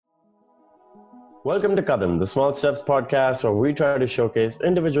Welcome to Kadam, the Small Steps podcast, where we try to showcase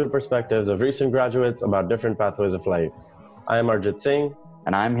individual perspectives of recent graduates about different pathways of life. I am Arjit Singh.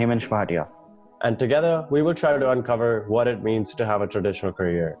 And I'm Himansh Bhatia. And together, we will try to uncover what it means to have a traditional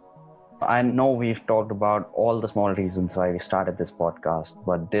career. I know we've talked about all the small reasons why we started this podcast,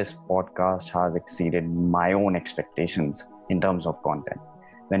 but this podcast has exceeded my own expectations in terms of content.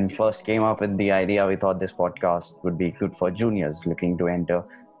 When we first came up with the idea, we thought this podcast would be good for juniors looking to enter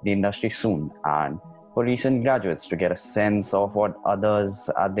the industry soon, and for recent graduates to get a sense of what others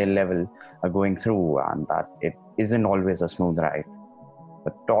at their level are going through, and that it isn't always a smooth ride.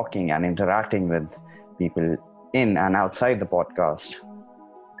 But talking and interacting with people in and outside the podcast,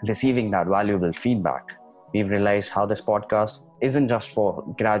 receiving that valuable feedback, we've realized how this podcast isn't just for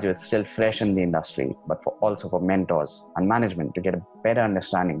graduates still fresh in the industry, but also for mentors and management to get a better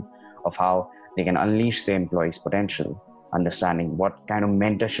understanding of how they can unleash their employees' potential, understanding what kind of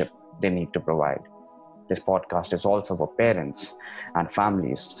mentorship they need to provide. This podcast is also for parents and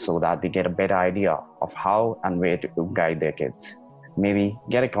families so that they get a better idea of how and where to guide their kids. Maybe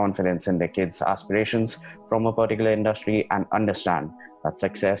get a confidence in their kids' aspirations from a particular industry and understand that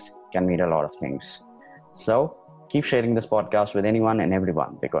success can mean a lot of things. So keep sharing this podcast with anyone and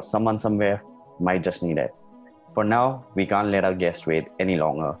everyone, because someone somewhere might just need it. For now, we can't let our guest wait any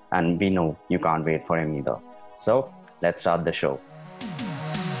longer, and we know you can't wait for him either. So let's start the show.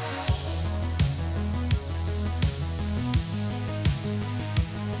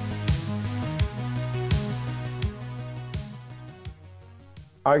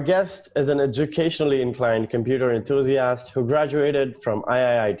 Our guest is an educationally inclined computer enthusiast who graduated from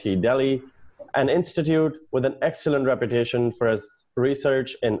IIT Delhi, an institute with an excellent reputation for its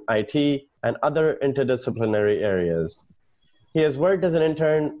research in IT and other interdisciplinary areas. He has worked as an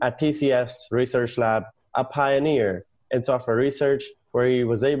intern at TCS Research Lab, a pioneer in software research, where he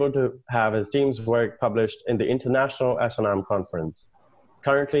was able to have his team's work published in the International S&M Conference.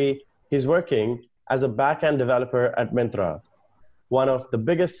 Currently, he's working as a back-end developer at Myntra, one of the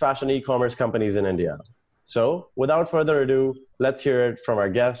biggest fashion e-commerce companies in India. So, without further ado, let's hear it from our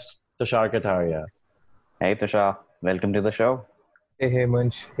guest, Tushar Kataria. Hey Tushar, welcome to the show. Hey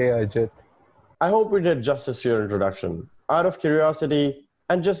Himansh, hey Ajit. I hope we did justice to your introduction. Out of curiosity,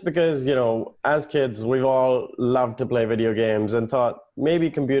 and just because, as kids, we've all loved to play video games and thought maybe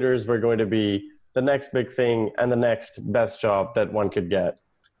computers were going to be the next big thing and the next best job that one could get.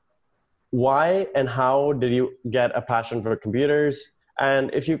 Why and how did you get a passion for computers?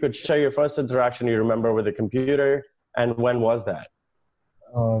 And if you could share your first interaction you remember with a computer, and when was that?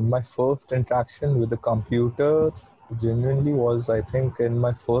 My first interaction with the computer genuinely was, I think, in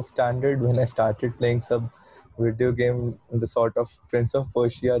my first standard when I started playing some video game in the sort of Prince of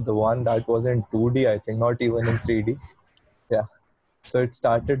Persia, the one that was in 2D, I think, not even in 3D. Yeah. So it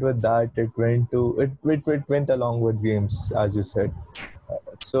started with that. It went along with games, as you said.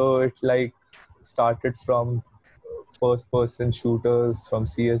 So it started from first person shooters from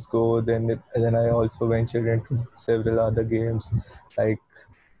CSGO, then I also ventured into several other games,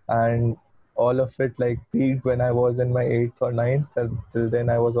 and all of it peaked when I was in my 8th or 9th. Till then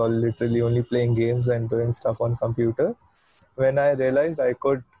I was literally only playing games and doing stuff on computer. When I realized I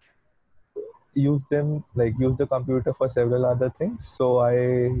could use the computer for several other things, so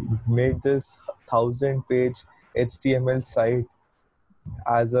I made this 1,000-page HTML site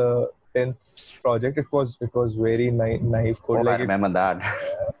as a 10th project. It was very naive code. I remember that.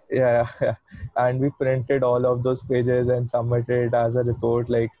 Yeah, and we printed all of those pages and submitted as a report.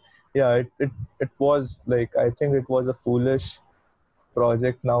 It was I think it was a foolish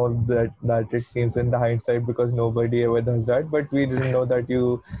project now that it seems in the hindsight, because nobody ever does that. But we didn't know that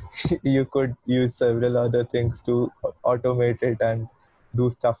you could use several other things to automate it and do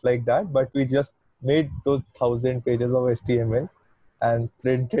stuff like that. But we just made those 1,000 pages of HTML and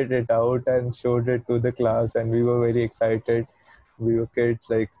printed it out and showed it to the class, and we were very excited. We were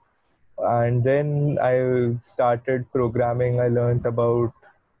kids, and then I started programming. I learned about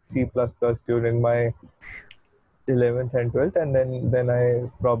C++ during my 11th and 12th, and then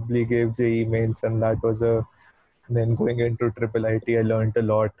I probably gave JEE mains, and that was then going into triple IT. I learned a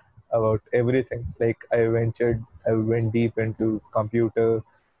lot about everything. I went deep into computer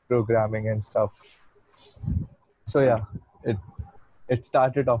programming and stuff. So yeah, it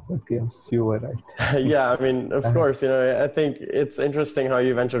started off with games. You were right. Yeah, I mean, of course, I think it's interesting how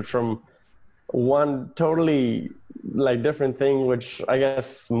you ventured from one totally different thing, which I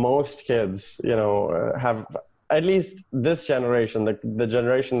guess most kids, have, at least this generation, the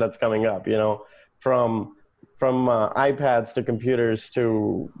generation that's coming up, from from iPads to computers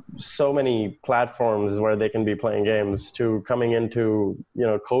to so many platforms where they can be playing games to coming into,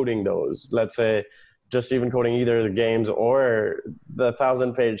 coding those, let's say, just even coding either the games or the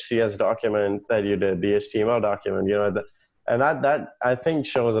 1,000-page CS document that you did, the HTML document, and that I think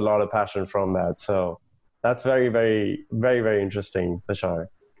shows a lot of passion from that. So that's very, very, very, very interesting, Tushar.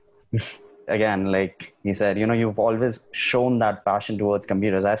 Again, like he said, you've always shown that passion towards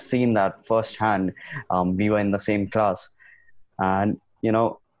computers. I've seen that firsthand. We were in the same class, and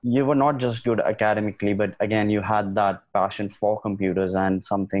you were not just good academically, but again, you had that passion for computers, and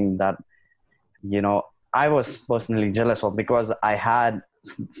something that I was personally jealous of, because I had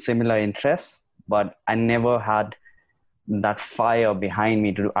similar interests, but I never had that fire behind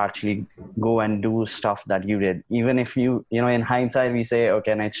me to actually go and do stuff that you did. Even if in hindsight, we say,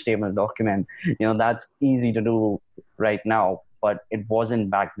 okay, an HTML document, that's easy to do right now, but it wasn't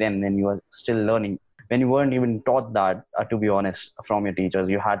back then when you were still learning, when you weren't even taught that, to be honest, from your teachers.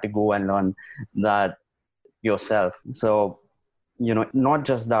 You had to go and learn that yourself. So, not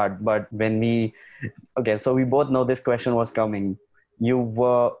just that, but okay, so we both know this question was coming. You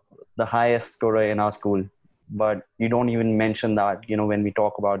were the highest scorer in our school, but you don't even mention that, when we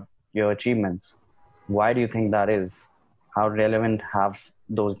talk about your achievements. Why do you think that is? How relevant have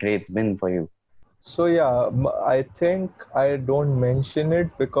those grades been for you? So yeah, I think I don't mention it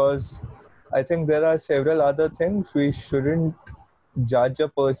because I think there are several other things. We shouldn't judge a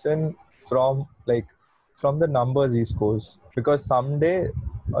person from the numbers he scores, because someday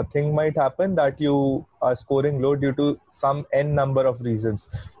a thing might happen that you are scoring low due to some n number of reasons.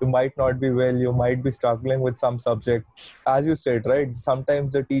 You might not be well, you might be struggling with some subject, as you said, right?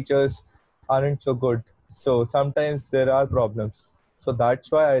 Sometimes the teachers aren't so good, so sometimes there are problems. So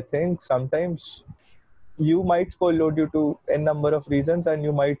that's why I think sometimes you might score low due to n number of reasons, and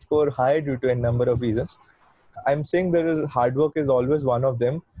you might score high due to n number of reasons. I'm saying hard work is always one of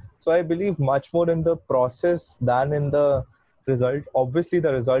them. So I believe much more in the process than in the result. Obviously,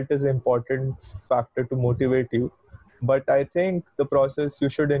 the result is an important factor to motivate you. But I think the process, you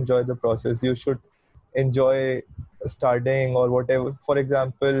should enjoy the process. You should enjoy studying or whatever. For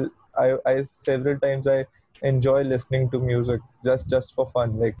example, I several times I enjoy listening to music just for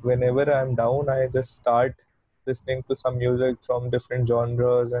fun. Like whenever I'm down, I just start listening to some music from different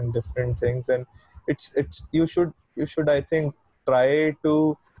genres and different things, and it's you should I think try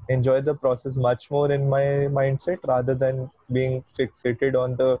to enjoy the process much more, in my mindset, rather than being fixated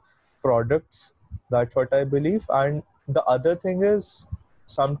on the products. That's what I believe. And the other thing is,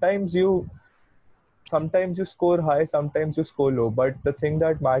 sometimes you sometimes you score high, sometimes you score low, but the thing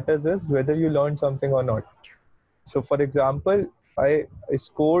that matters is whether you learn something or not. So for example, I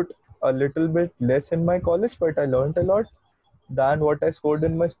scored a little bit less in my college, but I learned a lot than what I scored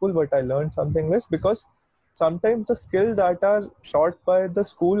in my school, but I learned something less, because sometimes the skills that are taught by the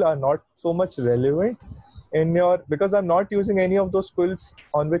school are not so much relevant because I'm not using any of those skills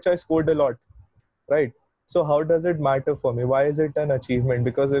on which I scored a lot, right? So how does it matter for me? Why is it an achievement?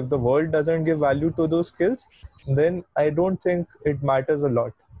 Because if the world doesn't give value to those skills, then I don't think it matters a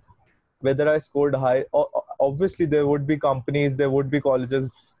lot whether I scored high. Obviously, there would be companies, there would be colleges.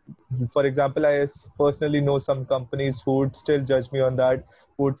 For example, I personally know some companies who would still judge me on that,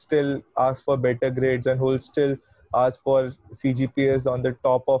 who would still ask for better grades, and who would still ask for CGPAs on the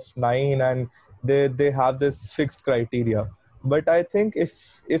top of 9, and they have this fixed criteria. But I think if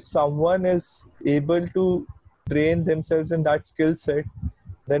someone is able to train themselves in that skill set,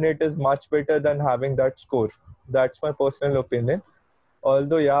 then it is much better than having that score. That's my personal opinion.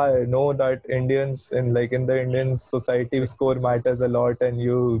 Although yeah, I know that Indians in the Indian society, score matters a lot and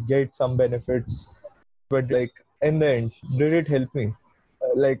you get some benefits, but in the end, did it help me?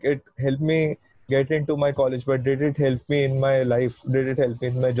 It helped me get into my college, but did it help me in my life? Did it help me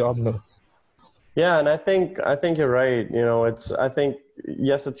in my job? No. Yeah, and I think you're right. I think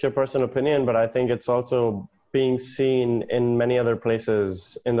yes, it's your personal opinion, but I think it's also being seen in many other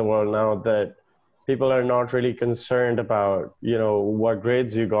places in the world now that people are not really concerned about what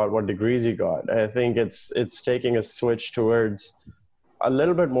grades you got, what degrees you got. I think it's taking a switch towards a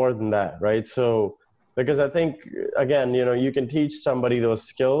little bit more than that, right? So because I think again, you can teach somebody those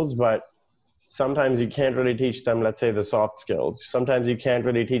skills, but sometimes you can't really teach them, let's say, the soft skills. Sometimes you can't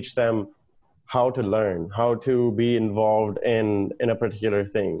really teach them how to learn, how to be involved in a particular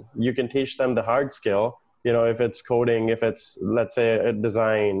thing. You can teach them the hard skill, if it's coding, if it's, let's say, a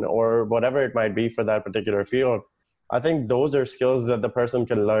design or whatever it might be for that particular field. I think those are skills that the person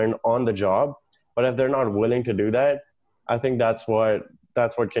can learn on the job. But if they're not willing to do that, I think that's what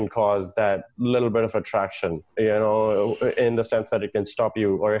can cause that little bit of attraction, in the sense that it can stop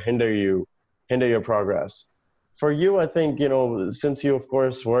you or hinder your progress. For you, I think, since you, of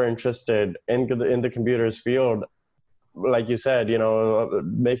course, were interested in the computers field, like you said,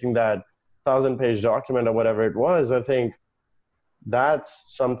 making that 1,000-page document or whatever it was, I think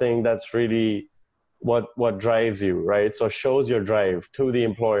that's something that's really what drives you, right? So shows your drive to the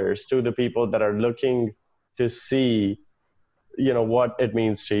employers, to the people that are looking to see, what it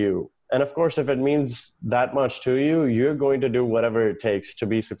means to you. And of course, if it means that much to you, you're going to do whatever it takes to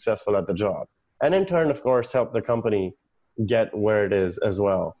be successful at the job. And in turn, of course, help the company get where it is as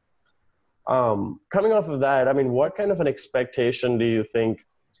well. Coming off of that, I mean, what kind of an expectation do you think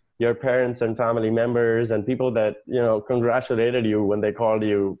your parents and family members and people that, congratulated you when they called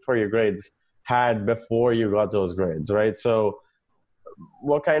you for your grades had before you got those grades, right? So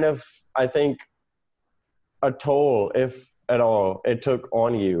what kind of, I think, a toll, if at all, it took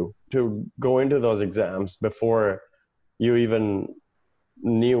on you to go into those exams before you even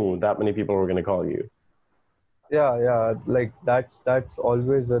knew that many people were going to call you? Yeah, like that's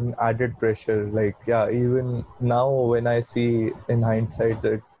always an added pressure. Like, yeah, even now when I see in hindsight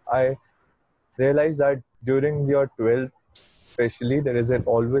that I realize that during your 12th especially there is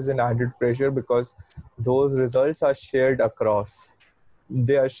always an added pressure because those results are shared across.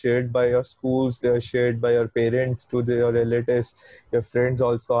 They are shared by your schools, they are shared by your parents to your relatives. Your friends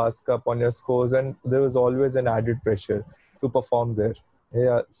also ask up on your scores, and there was always an added pressure to perform there.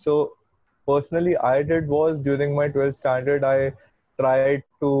 Yeah, so personally I did was during my 12th standard I tried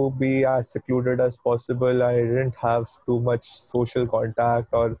to be as secluded as possible. I didn't have too much social contact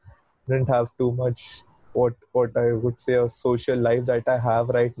or didn't have too much what I would say a social life that I have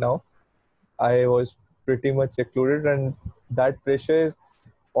right now. I was pretty much secluded, and that pressure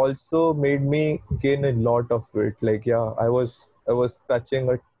also made me gain a lot of weight. Like, yeah, I was touching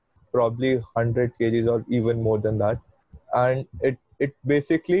at probably 100 kgs or even more than that, and it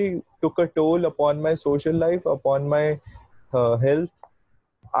basically took a toll upon my social life, upon my health,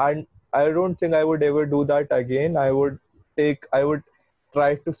 and I don't think I would ever do that again. I would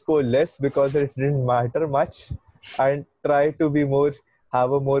try to score less because it didn't matter much, and try to be more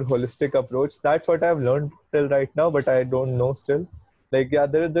have a more holistic approach. That's what I've learned till right now, but I don't know still. Like, yeah,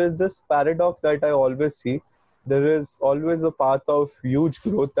 there's this paradox that I always see. There is always a path of huge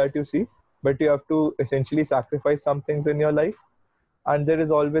growth that you see, but you have to essentially sacrifice some things in your life, and there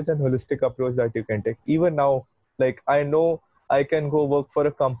is always an holistic approach that you can take. Even now, like, I know I can go work for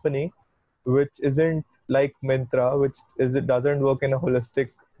a company which isn't like Myntra, which is it doesn't work in a holistic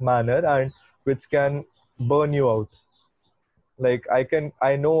manner, and which can burn you out. Like,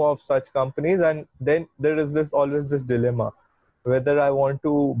 I know of such companies, and then there is this always this dilemma whether I want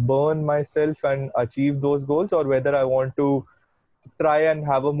to burn myself and achieve those goals, or whether I want to try and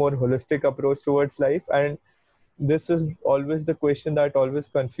have a more holistic approach towards life. And this is always the question that always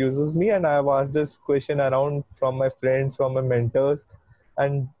confuses me, and I've asked this question around from my friends, from my mentors,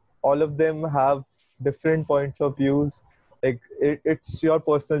 and all of them have different points of views. Like, it's your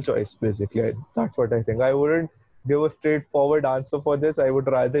personal choice basically. That's what I think. I wouldn't give a straightforward answer for this. I would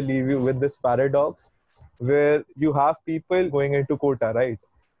rather leave you with this paradox where you have people going into quota, right?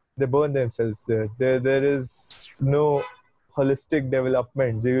 They burn themselves there is no holistic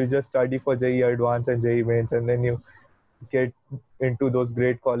development. You just study for JEE Advanced and JEE Mains, and then you get into those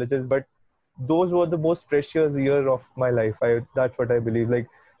great colleges. But those were the most precious year of my life. That's what I believe. Like,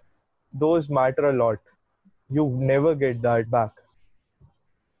 those matter a lot. You never get that back.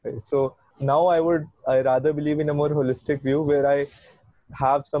 Right? So now I rather believe in a more holistic view where I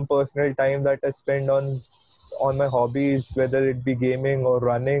have some personal time that I spend on my hobbies, whether it be gaming or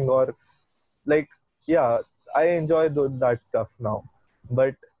running or, like, yeah, I enjoy that stuff now.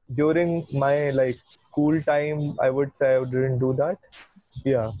 But during my, like, school time, I would say I didn't do that.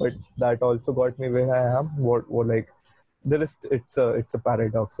 Yeah, but that also got me where I am. What like there is it's a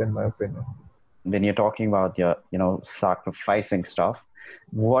paradox in my opinion. When you're talking about your, sacrificing stuff,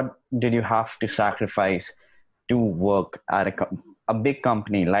 what did you have to sacrifice to work at a big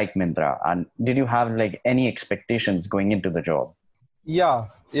company like Myntra? And did you have like any expectations going into the job? Yeah,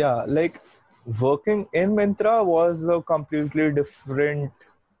 like, working in Myntra was a completely different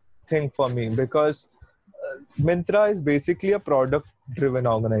thing for me because Myntra is basically a product driven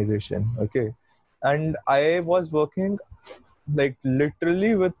organization. Okay. And I was working, like,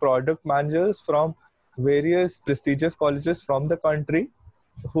 literally with product managers from various prestigious colleges from the country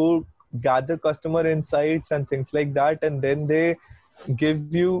who gather customer insights and things like that. And then they give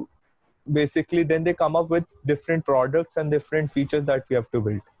you, basically, then they come up with different products and different features that we have to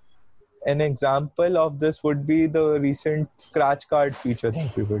build. An example of this would be the recent scratch card feature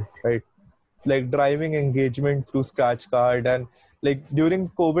that we built, right? Like, driving engagement through scratch card and like during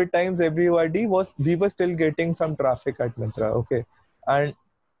COVID times, we were still getting some traffic at Myntra. Okay. And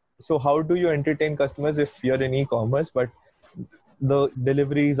so how do you entertain customers if you're in e-commerce, but the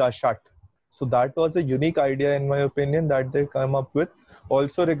deliveries are shut? So that was a unique idea, in my opinion, that they come up with.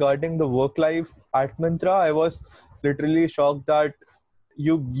 Also regarding the work life at Myntra, I was literally shocked that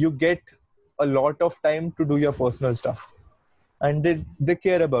you get a lot of time to do your personal stuff, and they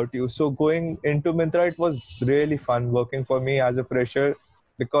care about you. So going into Myntra, it was really fun working for me as a fresher,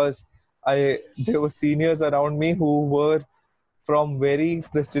 because there were seniors around me who were from very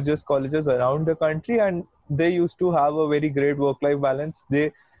prestigious colleges around the country, and they used to have a very great work life balance.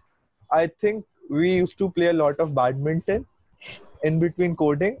 I think we used to play a lot of badminton in between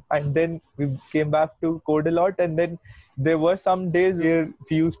coding, and then we came back to code a lot. And then there were some days where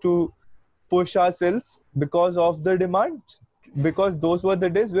we used to push ourselves because of the demand, because those were the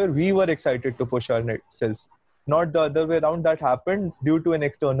days where we were excited to push ourselves, not the other way around. That happened due to an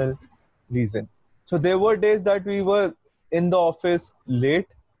external reason. So there were days that we were in the office late,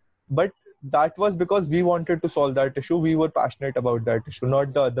 but that was because we wanted to solve that issue. We were passionate about that issue,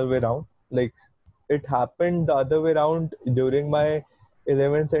 not the other way around. Like, it happened the other way around during my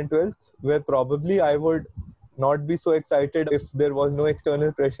 11th and 12th, where probably I would not be so excited if there was no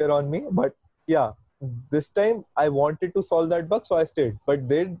external pressure on me. But yeah, this time I wanted to solve that bug, so I stayed. But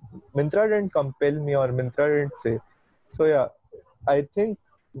Myntra didn't compel me, or Myntra didn't say. So yeah, I think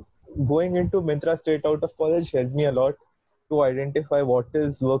going into Myntra straight out of college helped me a lot to identify what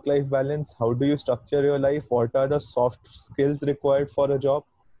is work-life balance, how do you structure your life, what are the soft skills required for a job.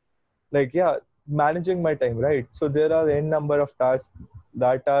 Like, yeah, managing my time, right? So there are n number of tasks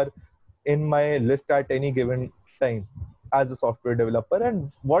that are in my list at any given time as a software developer, and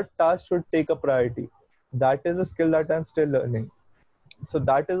what task should take a priority. That is a skill that I'm still learning. So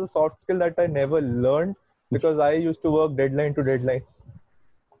that is a soft skill that I never learned, because I used to work deadline to deadline,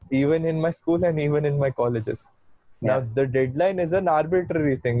 even in my school and even in my colleges. Now, the deadline is an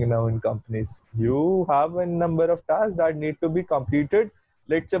arbitrary thing now in companies. You have a number of tasks that need to be completed,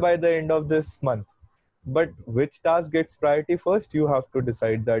 let's say by the end of this month. But which task gets priority first, you have to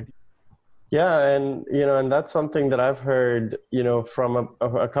decide that. Yeah, and and that's something that I've heard, from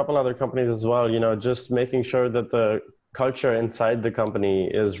a couple other companies as well. Just making sure that the culture inside the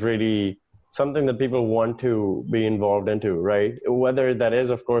company is really something that people want to be involved into, right? Whether that is,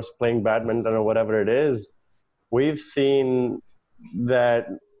 of course, playing badminton or whatever it is, we've seen that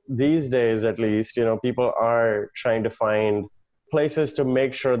these days, at least, people are trying to find places to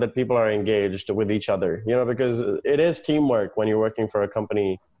make sure that people are engaged with each other, because it is teamwork when you're working for a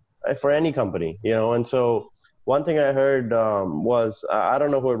company, for any company, and so one thing I heard was, I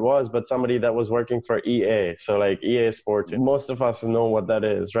don't know who it was, but somebody that was working for EA. So like EA Sports, most of us know what that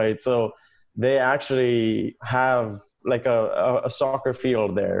is, right? So they actually have like a soccer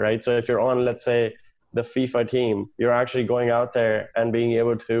field there, right? So if you're on, let's say, the FIFA team, you're actually going out there and being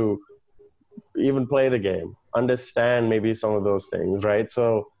able to even play the game, understand maybe some of those things, right?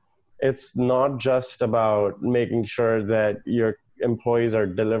 So it's not just about making sure that your employees are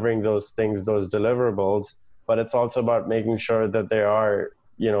delivering those things, those deliverables, but it's also about making sure that they are,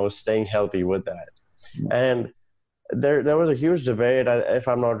 staying healthy with that. And there was a huge debate, if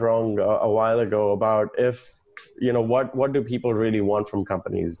I'm not wrong, a while ago about what do people really want from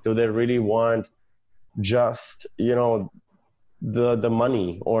companies? Do they really want just, the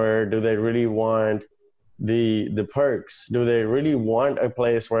money, or do they really want the perks? Do they really want a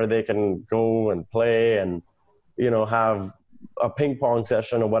place where they can go and play and, have a ping pong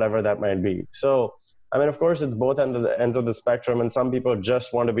session or whatever that might be? So, I mean, of course, it's both ends of the spectrum, and some people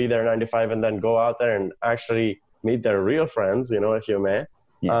just want to be there 9 to 5 and then go out there and actually meet their real friends, if you may,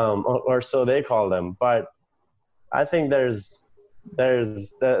 or so they call them. But I think that's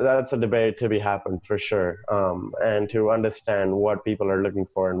a debate to be happened for sure, and to understand what people are looking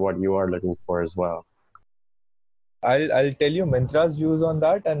for and what you are looking for as well. I'll tell you Myntra's views on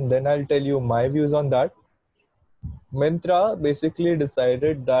that, and then I'll tell you my views on that. Myntra basically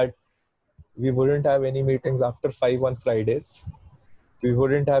decided that we wouldn't have any meetings after 5 on Fridays. We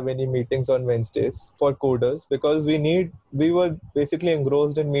wouldn't have any meetings on Wednesdays for coders, because we were basically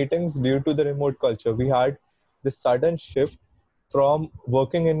engrossed in meetings due to the remote culture. We had this sudden shift from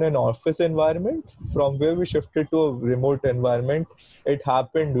working in an office environment, from where we shifted to a remote environment. It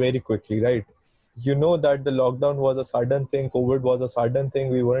happened very quickly, right? You know that the lockdown was a sudden thing, COVID was a sudden thing.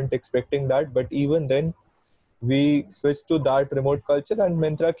 We weren't expecting that, but even then, we switched to that remote culture, and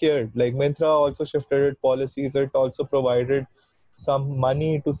Myntra cared. Like, Myntra also shifted its policies. It also provided some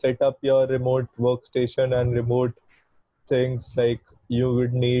money to set up your remote workstation and remote things. Like, you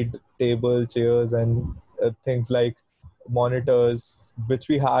would need table, chairs, and things like monitors, which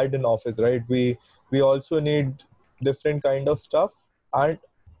we had in office, right? We also need different kind of stuff. And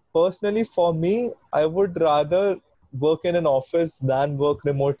personally, for me, I would rather work in an office than work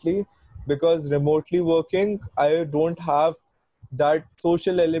remotely, because remotely working, I don't have that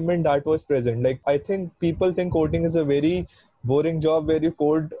social element that was present. Like, I think people think coding is a very boring job where you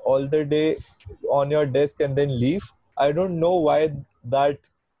code all the day on your desk and then leave. I don't know why that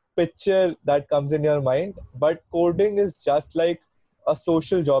picture that comes in your mind, but coding is just like a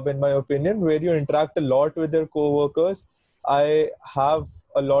social job, in my opinion, where you interact a lot with your co-workers. I have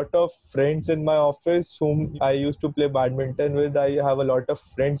a lot of friends in my office whom I used to play badminton with. I have a lot of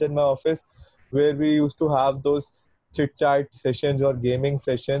friends in my office where we used to have those chit chat sessions or gaming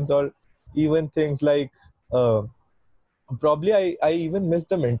sessions, or even things like probably I even missed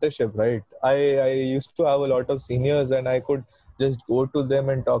the mentorship, right? I used to have a lot of seniors and I could just go to them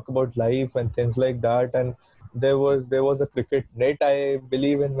and talk about life and things like that. And there was a cricket net, I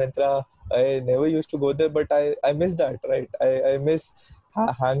believe, in Mentra. I never used to go there, but I miss that, right? I miss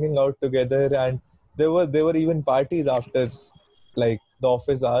hanging out together. And there were even parties after, like, the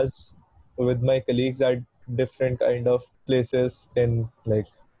office hours with my colleagues at different kind of places, in like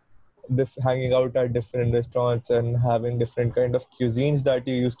hanging out at different restaurants and having different kind of cuisines that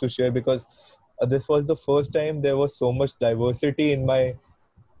you used to share, because this was the first time there was so much diversity in my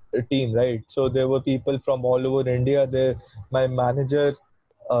team, right? So there were people from all over India there. My manager,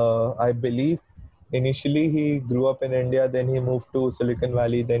 I believe, initially he grew up in India, then he moved to Silicon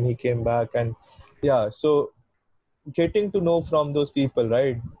Valley, then he came back. And yeah, so getting to know from those people,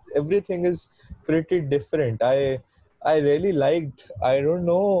 right? Everything is pretty different. I really liked, I don't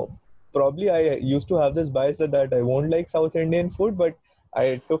know, probably I used to have this bias that I won't like South Indian food, but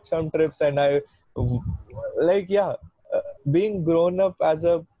I took some trips and like, yeah, being grown up as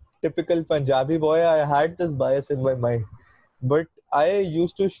a typical Punjabi boy, I had this bias in my mind. But I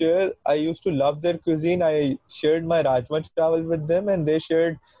used to love their cuisine. I shared my Rajma chawal with them, and they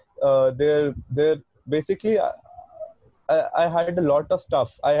shared their basically. I had a lot of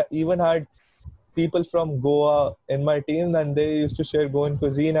stuff. I even had people from Goa in my team, and they used to share Goan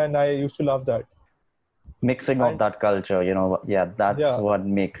cuisine, and I used to love that. Mixing of And that culture, yeah, that's yeah, what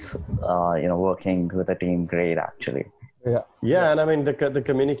makes working with a team great, actually. yeah, Yeah, and I mean the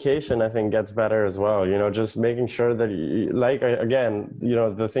communication I think gets better as well. Just making sure that like again,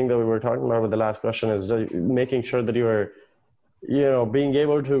 the thing that we were talking about with the last question is making sure that you are, being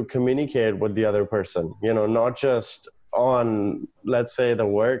able to communicate with the other person. Not just on, let's say, the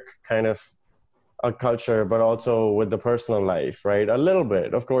work kind of a culture, but also with the personal life, right? A little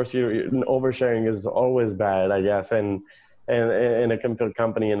bit, of course. Oversharing is always bad, I guess, and in a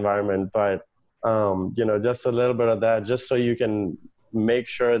company environment, but just a little bit of that, just so you can make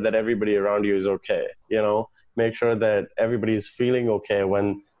sure that everybody around you is okay. Make sure that everybody is feeling okay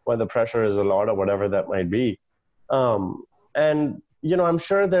when the pressure is a lot or whatever that might be. And I'm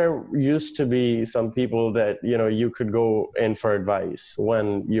sure there used to be some people that you could go in for advice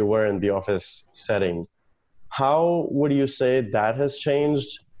when you were in the office setting. How would you say that has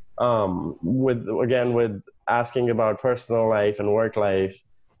changed, with asking about personal life and work life,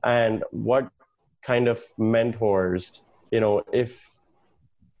 and what kind of mentors, if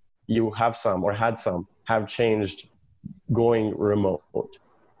you have some or had some, have changed going remote?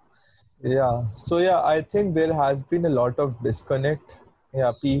 yeah. So yeah, I think there has been a lot of disconnect.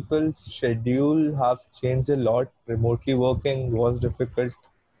 Yeah, people's schedule have changed a lot. Remotely working was difficult.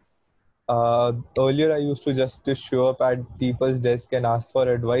 Earlier I used to just to show up at people's desk and ask for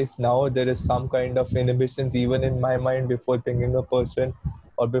advice. Now there is some kind of inhibitions even in my mind before pinging a person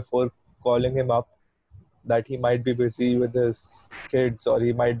or before calling him up, that he might be busy with his kids or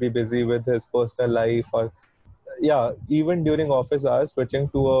he might be busy with his personal life. Or yeah, even during office hours, switching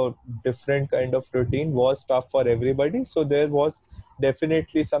to a different kind of routine was tough for everybody. So there was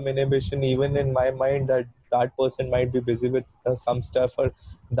definitely some inhibition even in my mind, that that person might be busy with some stuff, or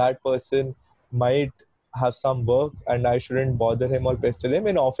that person might have some work and I shouldn't bother him or pester him.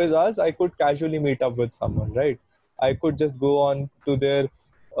 In office hours, I could casually meet up with someone, right? I could just go on to their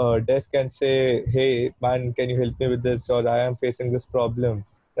desk and say, hey man, can you help me with this, or I am facing this problem,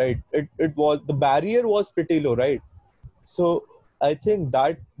 right? It was, the barrier was pretty low, right? So I think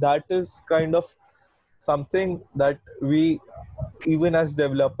that is kind of something that we, even as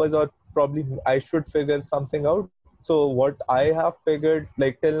developers, or probably I should figure something out. So what I have figured,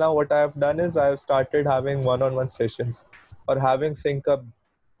 like till now, what I have done is I have started having one-on-one sessions, or having sync up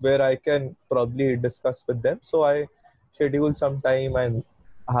where I can probably discuss with them. So I schedule some time and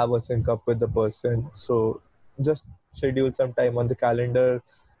have a sync up with the person. So just schedule some time on the calendar,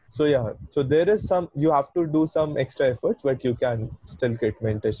 So yeah, so there is some, you have to do some extra efforts, but you can still get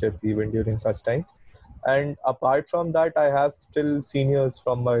mentorship even during such time. And apart from that, I have still seniors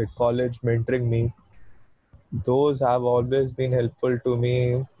from my college mentoring me. Those have always been helpful to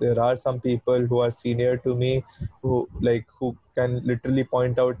me. There are some people who are senior to me who can literally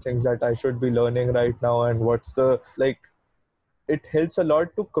point out things that I should be learning right now, and what's the like. It helps a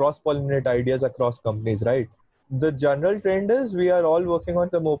lot to cross pollinate ideas across companies, right? The general trend is we are all working on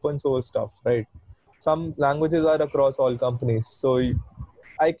some open source stuff, right? Some languages are across all companies, so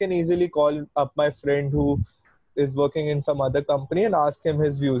I can easily call up my friend who is working in some other company and ask him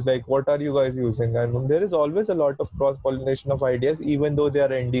his views, like what are you guys using? And there is always a lot of cross pollination of ideas, even though they are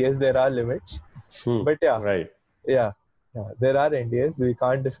NDAs, there are limits. But Right. yeah, there are NDAs. We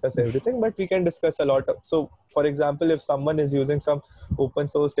can't discuss everything, but we can discuss a lot of. So, for example, if someone is using some open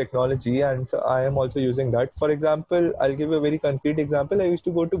source technology, and so I am also using that. For example, I'll give a very concrete example. I used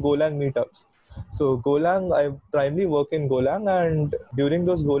to go to Golang meetups. So Golang, I primarily work in Golang, and during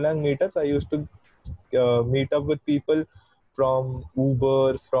those Golang meetups, I used to meet up with people from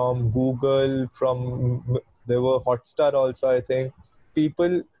Uber, from Google, from there were Hotstar also, I think.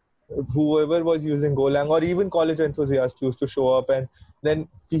 People, whoever was using Golang, or even college enthusiasts used to show up, and then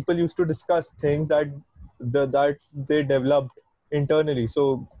people used to discuss things that they developed internally.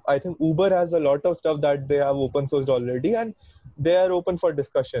 So I think Uber has a lot of stuff that they have open sourced already, and they are open for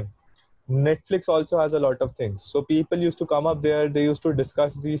discussion. Netflix also has a lot of things. So people used to come up there, they used to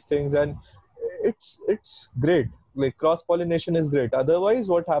discuss these things, and it's great. Like cross pollination is great. Otherwise,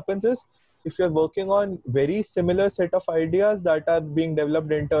 what happens is if you're working on very similar set of ideas that are being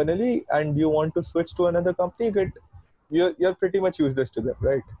developed internally and you want to switch to another company, you're pretty much useless to them,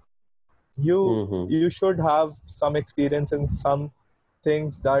 right? You should have some experience in some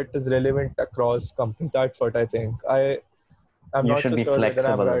things that is relevant across companies. That's what I think. I'm You not should so be sure whether I'm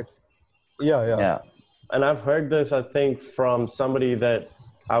flexible. right. Yeah. Yeah. And I've heard this, I think, from somebody that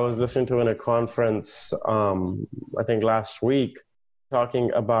I was listening to in a conference, I think last week,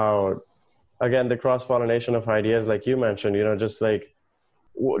 talking about, again, the cross-pollination of ideas, like you mentioned, just like,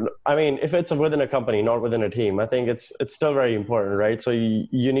 I mean, if it's within a company, not within a team, I think it's still very important, right? So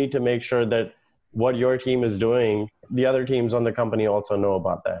you need to make sure that what your team is doing, the other teams on the company also know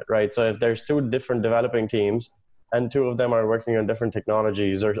about that, right? So if there's two different developing teams and two of them are working on different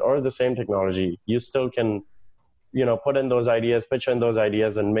technologies or the same technology, you still can, put in those ideas, pitch in those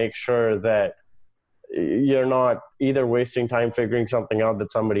ideas, and make sure that you're not either wasting time figuring something out that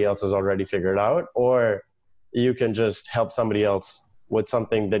somebody else has already figured out, or you can just help somebody else with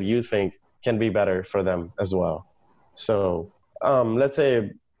something that you think can be better for them as well. So let's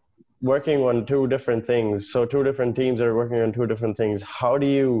say working on two different things. So two different teams are working on two different things. How do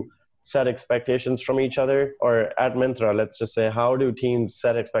you set expectations from each other? Or at Myntra, let's just say, how do teams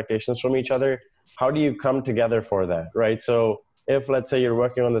set expectations from each other? How do you come together for that, right? So if, let's say, you're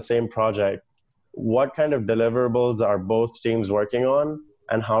working on the same project, what kind of deliverables are both teams working on,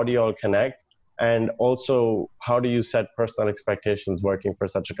 and how do you all connect? And also, how do you set personal expectations working for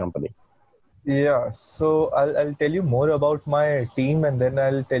such a company? Yeah, so I'll tell you more about my team, and then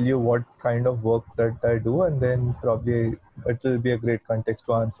I'll tell you what kind of work that I do, and then probably it will be a great context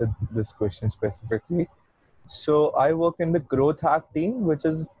to answer this question specifically. So I work in the growth hack team, which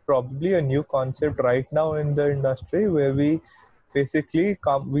is probably a new concept right now in the industry, where we basically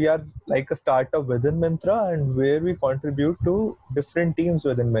we are like a startup within Myntra, and where we contribute to different teams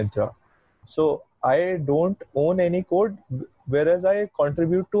within Myntra. So I don't own any code, whereas I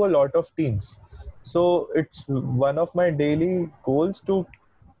contribute to a lot of teams. So it's one of my daily goals to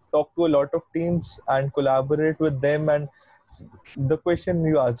talk to a lot of teams and collaborate with them. And the question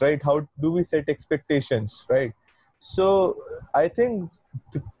you asked, right? How do we set expectations, right? So I think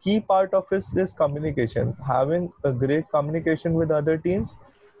the key part of it is communication. Having a great communication with other teams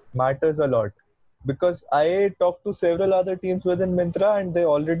matters a lot, because I talk to several other teams within Myntra and they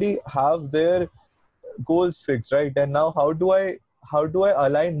already have their goals fixed, right? And now how do I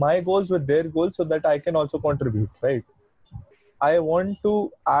align my goals with their goals so that I can also contribute, right? I want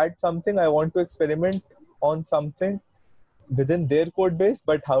to add something, I want to experiment on something within their code base,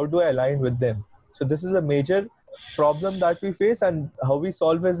 but how do I align with them? So this is a major problem that we face, and how we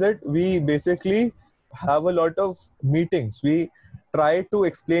solve is it we basically have a lot of meetings. We try to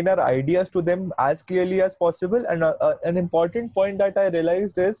explain our ideas to them as clearly as possible. And an important point that I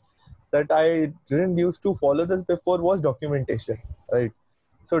realized is that I didn't used to follow this before was documentation, right?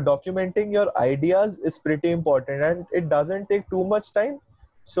 So documenting your ideas is pretty important, and it doesn't take too much time.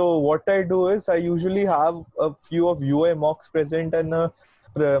 So what I do is I usually have a few of UI mocks present, and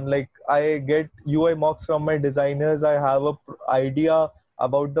like I get UI mocks from my designers. I have a idea.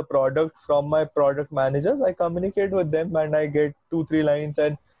 about the product from my product managers, I communicate with them and I get 2-3 lines,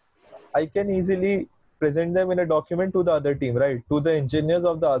 and I can easily present them in a document to the other team, right? To the engineers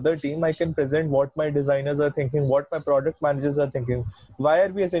of the other team, I can present what my designers are thinking, what my product managers are thinking. Why are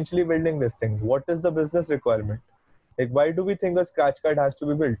we essentially building this thing? What is the business requirement? Like, why do we think a scratch card has to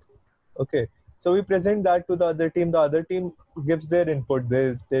be built? Okay. So we present that to the other team. The other team gives their input.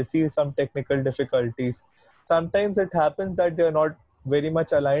 They see some technical difficulties. Sometimes it happens that they're not very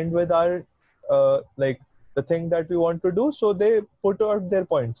much aligned with our like the thing that we want to do. So they put out their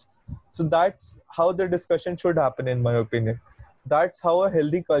points. So that's how the discussion should happen, in my opinion. That's how a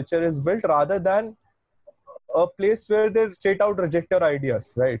healthy culture is built, rather than a place where they straight out reject your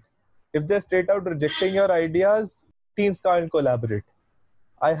ideas, right? If they're straight out rejecting your ideas, teams can't collaborate.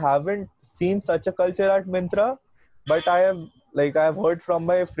 I haven't seen such a culture at Myntra, but I've heard from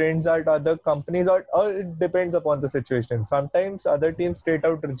my friends at other companies, or it depends upon the situation. Sometimes other teams straight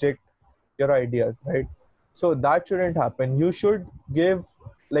out reject your ideas, right? So that shouldn't happen. You should give,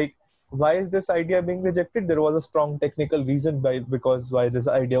 like, why is this idea being rejected? There was a strong technical reason because why this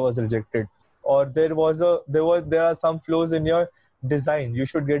idea was rejected, or there are some flaws in your design. You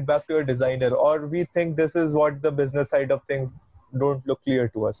should get back to your designer, or we think this is what the business side of things don't look clear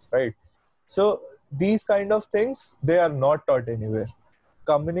to us, right? So these kind of things, they are not taught anywhere.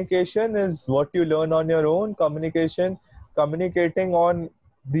 Communication is what you learn on your own. Communicating on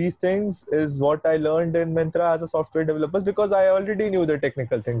these things is what I learned in Myntra as a software developer, because I already knew the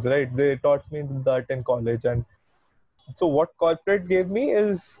technical things, right? They taught me that in college. And so what corporate gave me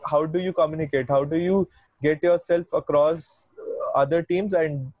is, how do you communicate? How do you get yourself across other teams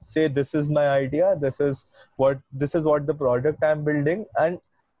and say, this is my idea, this is what the product I'm building. And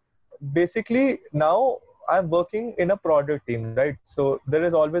basically now I'm working in a product team, right? So there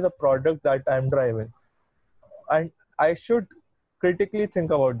is always a product that I'm driving, and I should critically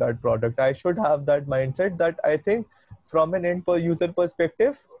think about that product. I should have that mindset that I think from an end per user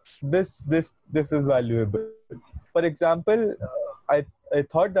perspective, this is valuable. For example, I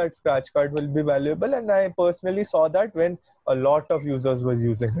thought that scratch card will be valuable, and I personally saw that when a lot of users were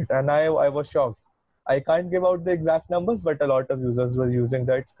using it, and I was shocked. I can't give out the exact numbers, but a lot of users were using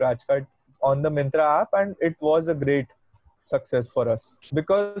that scratch card on the Myntra app, and it was a great success for us.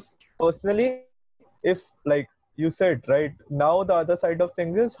 Because personally, if, like you said, right, now the other side of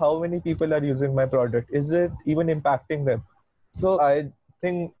things is how many people are using my product. Is it even impacting them? So I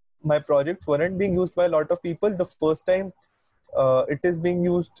think my projects weren't being used by a lot of people. The first time it is being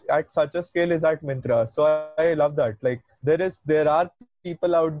used at such a scale is at Myntra. So I love that. Like, there are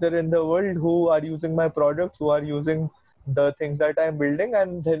people out there in the world who are using my products, who are using the things that I'm building,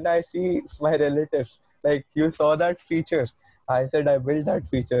 and then I see my relatives, like, you saw that feature. I said I built that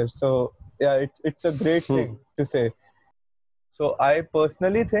feature. So yeah, it's a great thing to say. So I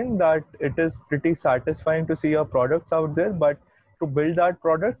personally think that it is pretty satisfying to see your products out there, but to build that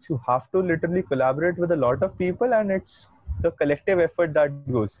product, you have to literally collaborate with a lot of people, and it's the collective effort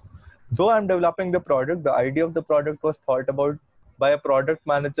that goes. Though I'm developing the product, the idea of the product was thought about by a product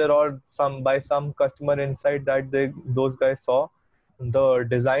manager or by some customer insight that those guys saw. The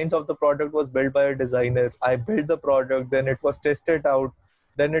designs of the product was built by a designer. I built the product, then it was tested out,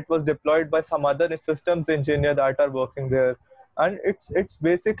 then it was deployed by some other systems engineer that are working there. And it's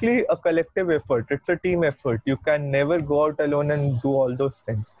basically a collective effort. It's a team effort. You can never go out alone and do all those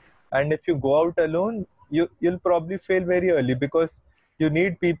things. And if you go out alone, you'll probably fail very early, because you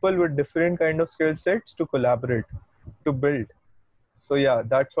need people with different kind of skill sets to collaborate, to build. So yeah,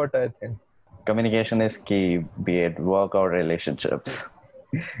 that's what I think. Communication is key, be it work or relationships.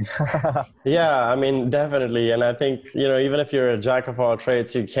 Yeah, I mean, definitely. And I think, even if you're a jack of all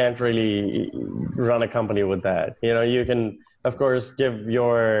trades, you can't really run a company with that. You can, of course, give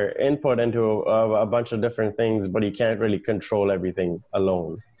your input into a bunch of different things, but you can't really control everything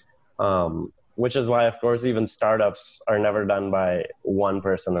alone. Which is why, of course, even startups are never done by one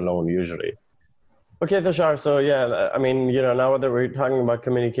person alone, usually. Okay, Tushar. So yeah, I mean, now that we're talking about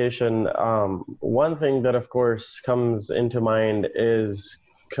communication, one thing that, of course, comes into mind is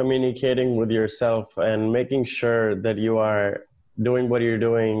communicating with yourself and making sure that you are doing what you're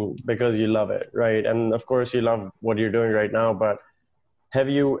doing because you love it, right? And of course, you love what you're doing right now, but have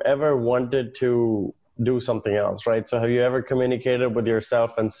you ever wanted to do something else, right? So have you ever communicated with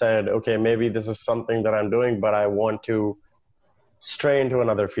yourself and said, okay, maybe this is something that I'm doing, but I want to stray into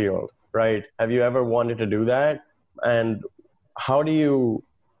another field, right? Have you ever wanted to do that? And how do you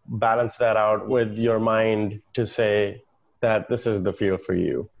balance that out with your mind to say that this is the field for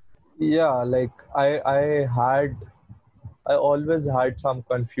you? Yeah, like I always had some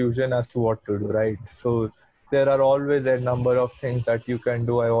confusion as to what to do, right? So there are always a number of things that you can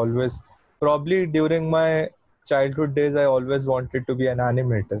do. Probably during my childhood days, I always wanted to be an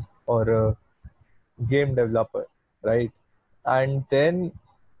animator or a game developer, right? And then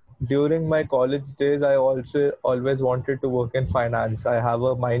during my college days, I also always wanted to work in finance. I have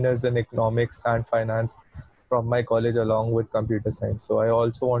a minors in economics and finance from my college along with computer science. So I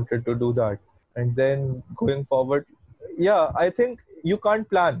also wanted to do that. And then going forward, yeah, I think you can't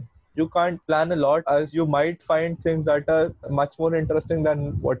plan. You can't plan a lot, as you might find things that are much more interesting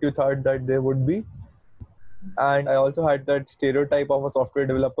than what you thought that they would be. And I also had that stereotype of a software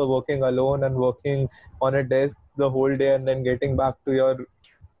developer working alone and working on a desk the whole day and then getting back to your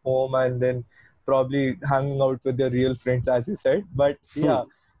home and then probably hanging out with your real friends, as you said. But yeah,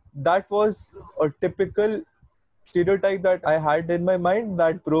 that was a typical stereotype that I had in my mind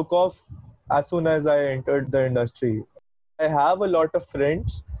that broke off as soon as I entered the industry. I have a lot of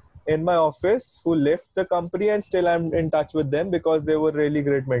friends in my office who left the company and still I'm in touch with them because they were really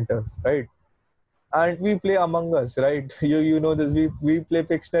great mentors, right? And we play Among Us, right? You know this. We play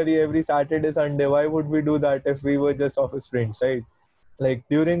Pictionary every Saturday, Sunday. Why would we do that if we were just office friends, right? Like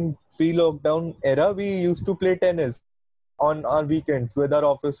during pre-lockdown era, we used to play tennis on our weekends with our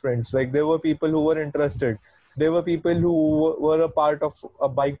office friends. Like there were people who were interested. There were people who were a part of a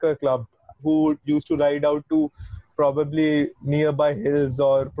biker club who used to ride out to probably nearby hills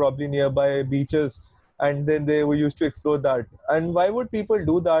or probably nearby beaches, and then they were used to explore that. And why would people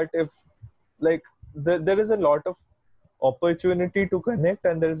do that if, like, there is a lot of opportunity to connect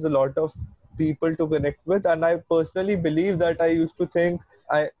and there is a lot of people to connect with? And I personally believe that I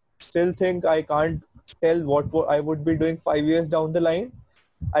still think I can't tell what I would be doing 5 years down the line.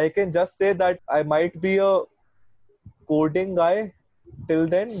 I can just say that I might be a coding guy till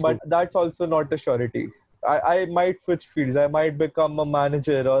then, but that's also not a surety. I might switch fields. I might become a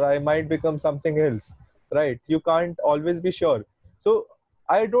manager or I might become something else, right? You can't always be sure. So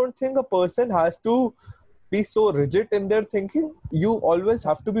I don't think a person has to be so rigid in their thinking. You always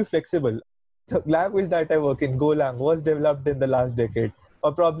have to be flexible. The language that I work in, Golang, was developed in the last decade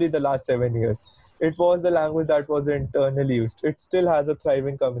or probably the last 7 years. It was a language that was internally used. It still has a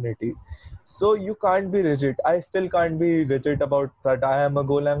thriving community. So you can't be rigid. I still can't be rigid about that. I am a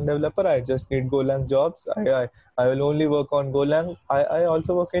Golang developer. I just need Golang jobs. I will only work on Golang. I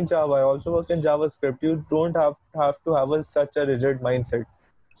also work in Java. I also work in JavaScript. You don't have to have such a rigid mindset.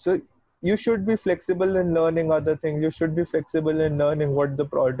 So you should be flexible in learning other things. You should be flexible in learning what the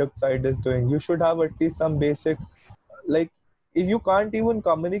product side is doing. You should have at least some basic, like, if you can't even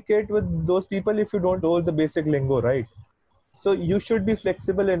communicate with those people if you don't know the basic lingo, right? So you should be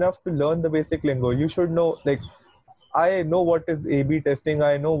flexible enough to learn the basic lingo. You should know, like, I know what is A/B testing.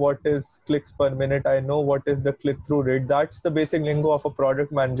 I know what is clicks per minute. I know what is the click-through rate. That's the basic lingo of a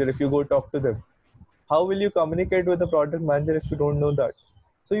product manager. If you go talk to them, how will you communicate with the product manager if you don't know that?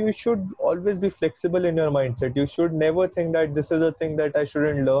 So you should always be flexible in your mindset. You should never think that this is a thing that I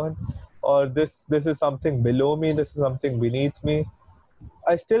shouldn't learn, or this is something below me. This is something beneath me.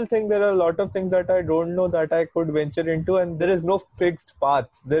 I still think there are a lot of things that I don't know that I could venture into, and there is no fixed path.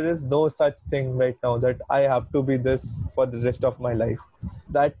 There is no such thing right now that I have to be this for the rest of my life.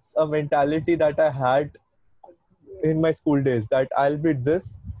 That's a mentality that I had in my school days, that I'll be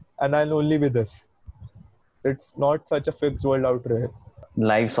this and I'll only be this. It's not such a fixed world out there.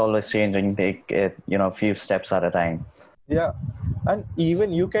 Life's always changing. Take it, a few steps at a time. Yeah, and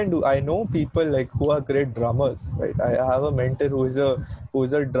even you can do. I know people like who are great drummers, right? I have a mentor who's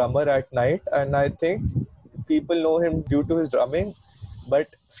a drummer at night, and I think people know him due to his drumming,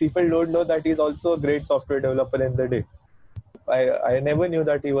 but people don't know that he's also a great software developer in the day. I never knew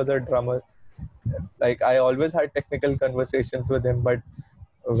that he was a drummer. Like, I always had technical conversations with him, but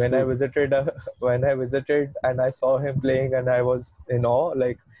when I visited and I saw him playing, and I was in awe.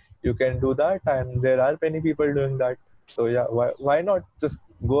 Like, you can do that, and there are many people doing that. So yeah, why not just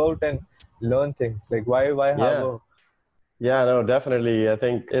go out and learn things? Like, why have a... Yeah, no, definitely. I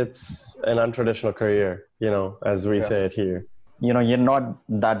think it's an untraditional career, as we say it here. You're not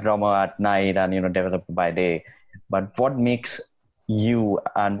that drummer at night and, developer by day, but what makes you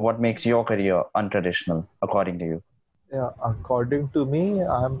and what makes your career untraditional, according to you? Yeah, according to me,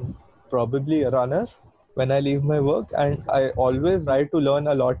 I'm probably a runner when I leave my work, and I always try to learn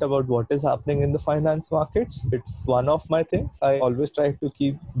a lot about what is happening in the finance markets. It's one of my things. I always try to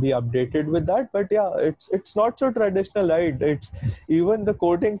be updated with that. But yeah, it's not so traditional, right? It's even the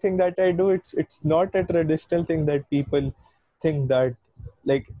coding thing that I do. It's not a traditional thing that people think that,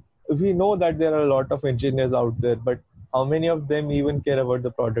 like, we know that there are a lot of engineers out there, but how many of them even care about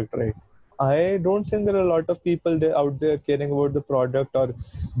the product, right? I don't think there are a lot of people out there caring about the product or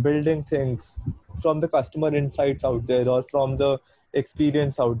building things from the customer insights out there or from the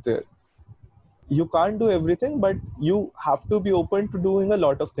experience out there. You can't do everything, but you have to be open to doing a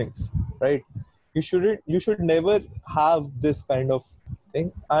lot of things, right? You should never have this kind of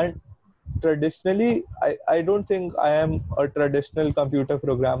thing. And traditionally, I don't think I am a traditional computer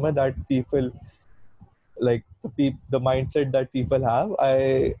programmer that people like the mindset that people have.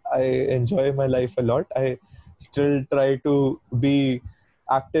 I enjoy my life a lot. I still try to be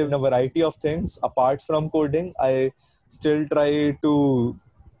active in a variety of things apart from coding. I still try to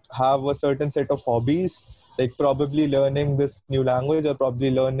have a certain set of hobbies, like probably learning this new language, or probably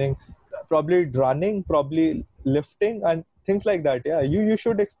running, probably lifting, and things like that. Yeah, you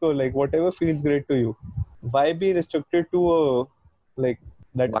should explore like whatever feels great to you. Why be restricted to a like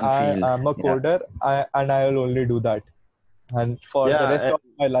that One I field. am a Yeah. coder, and I will only do that, and for the rest Yeah, of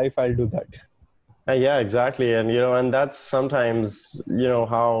my life I'll do that. yeah, exactly. And, and that's sometimes,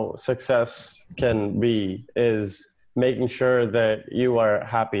 how success can be is making sure that you are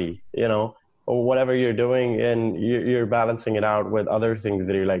happy, or whatever you're doing, and you're balancing it out with other things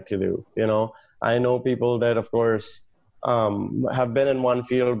that you like to do. I know people that, of course, have been in one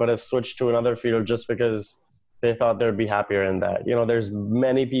field, but have switched to another field just because they thought they'd be happier in that. There's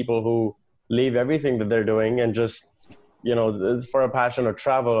many people who leave everything that they're doing and just, for a passion or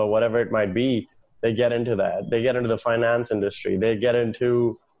travel or whatever it might be, they get into that. They get into the finance industry. They get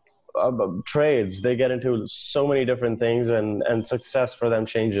into trades. They get into so many different things, and success for them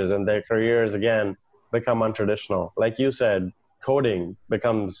changes, and their careers again become untraditional. Like you said, coding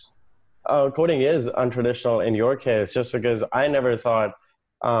coding is untraditional in your case, just because I never thought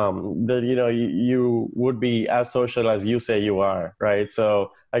that you would be as social as you say you are, right?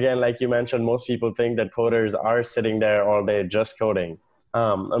 So again, like you mentioned, most people think that coders are sitting there all day just coding.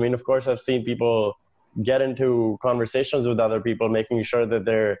 I mean, of course, I've seen people get into conversations with other people, making sure that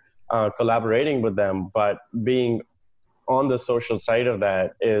they're collaborating with them, but being on the social side of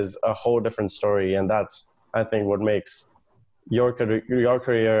that is a whole different story. And that's, I think, what makes your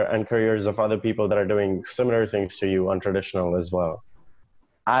career and careers of other people that are doing similar things to you untraditional as well.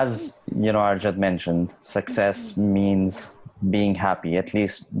 As Arjat mentioned, success means being happy. At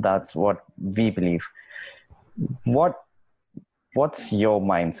least that's what we believe. What's your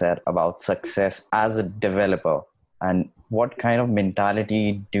mindset about success as a developer, and what kind of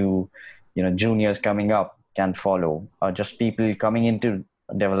mentality do juniors coming up can follow, or just people coming into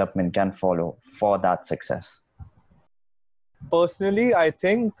development can follow for that success? Personally, I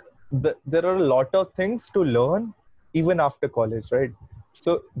think there are a lot of things to learn even after college, right?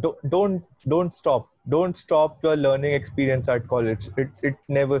 So don't stop. Don't stop your learning experience at college. It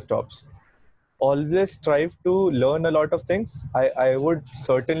never stops. Always strive to learn a lot of things. I would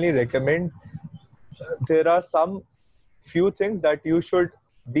certainly recommend there are some few things that you should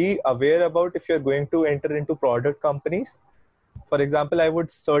be aware about if you're going to enter into product companies. For example, I would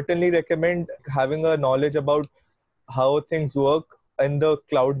certainly recommend having a knowledge about how things work in the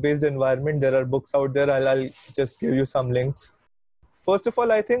cloud-based environment. There are books out there. I'll just give you some links. First of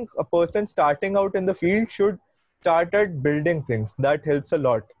all, I think a person starting out in the field should start at building things. That helps a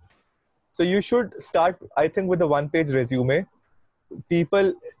lot. So you should start, I think, with a one-page resume.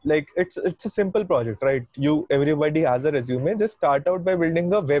 People like it's a simple project, right? Everybody has a resume. Just start out by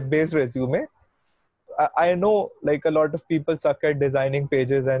building a web-based resume. I know like a lot of people suck at designing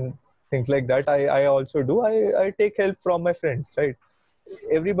pages and things like that. I also do. I take help from my friends, right?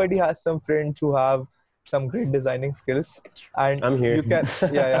 Everybody has some friends who have some great designing skills, and I'm here. you can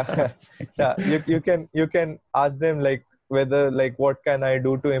yeah you can ask them like whether like what can I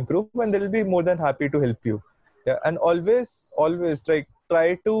do to improve, and they'll be more than happy to help you. Yeah, and always like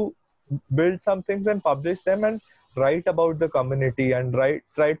try to build some things and publish them, and write about the community, and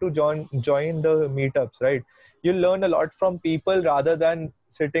try to join the meetups, right? You learn a lot from people rather than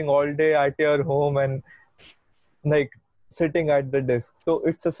sitting all day at your home and like sitting at the desk. So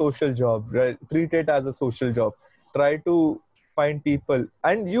it's a social job, right? Treat it as a social job. Try to find people,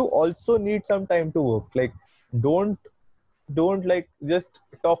 and you also need some time to work. Like don't like just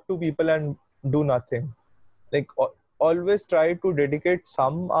talk to people and do nothing. Like always try to dedicate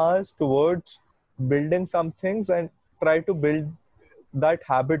some hours towards building some things, and try to build that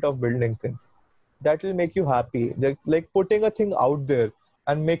habit of building things. That will make you happy. Like putting a thing out there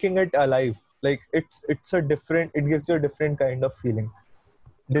and making it alive, like it's a different, it gives you a different kind of feeling.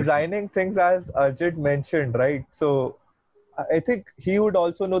 Designing things, as Arjit mentioned, right? So I think he would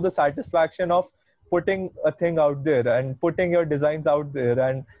also know the satisfaction of putting a thing out there and putting your designs out there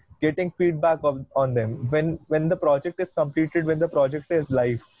and getting feedback on them. When the project is completed, when the project is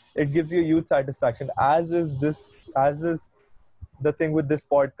live, it gives you huge satisfaction, as is the thing with this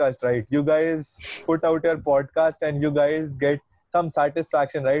podcast, right? You guys put out your podcast and you guys get some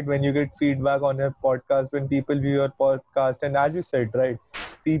satisfaction, right? When you get feedback on your podcast, when people view your podcast, and as you said, right,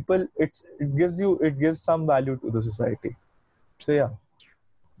 people, it gives some value to the society. So yeah.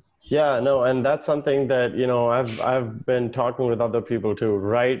 Yeah, no, and that's something that, I've been talking with other people too,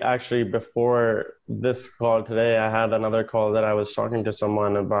 right? Actually, before this call today, I had another call that I was talking to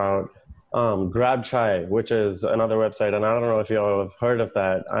someone about Grab Chai, which is another website. And I don't know if you all have heard of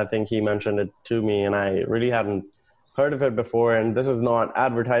that. I think he mentioned it to me and I really hadn't heard of it before. And this is not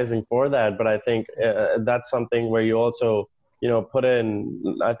advertising for that, but I think that's something where you also, put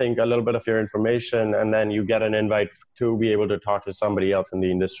in, I think, a little bit of your information, and then you get an invite to be able to talk to somebody else in the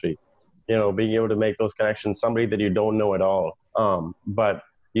industry, being able to make those connections, somebody that you don't know at all. But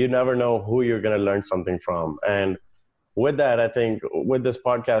you never know who you're going to learn something from. And with that, I think with this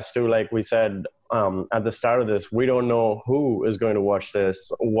podcast too, like we said at the start of this, we don't know who is going to watch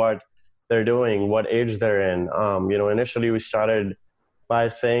this, what they're doing, what age they're in. Initially we started by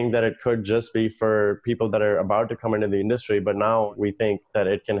saying that it could just be for people that are about to come into the industry, but now we think that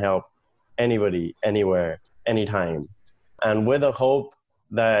it can help anybody, anywhere, anytime. And with a hope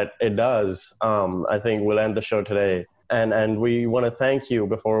that it does, I think we'll end the show today. And we want to thank you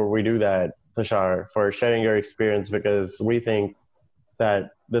before we do that, Tushar, for sharing your experience, because we think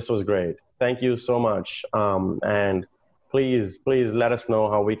that this was great. Thank you so much. And please let us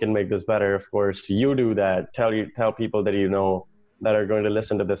know how we can make this better. Of course, you do that. Tell people that you know that are going to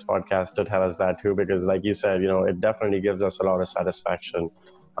listen to this podcast to tell us that too, because like you said, it definitely gives us a lot of satisfaction.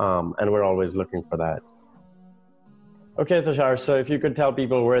 And we're always looking for that. Okay, Tushar, so if you could tell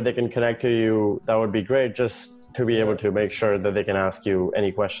people where they can connect to you, that would be great, just to be able to make sure that they can ask you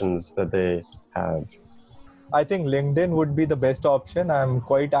any questions that they have. I think LinkedIn would be the best option. I'm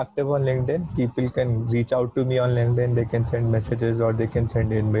quite active on LinkedIn. People can reach out to me on LinkedIn. They can send messages or they can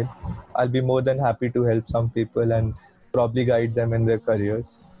send email. I'll be more than happy to help some people and probably guide them in their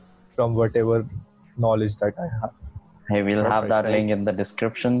careers from whatever knowledge that I have. Hey, we'll have that link in the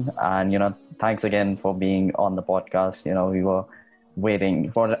description. And, thanks again for being on the podcast. We were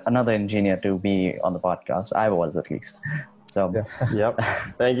waiting for another engineer to be on the podcast. I was, at least. So, Yep.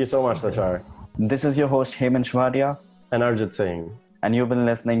 Thank you so much, Tushar. This is your host, Hemant Shvadia. And Arjit Singh. And you've been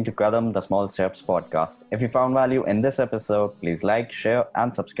listening to Kadam, the Small Steps podcast. If you found value in this episode, please like, share,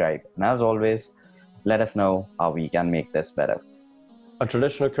 and subscribe. And as always, let us know how we can make this better. A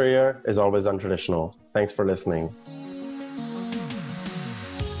traditional career is always untraditional. Thanks for listening.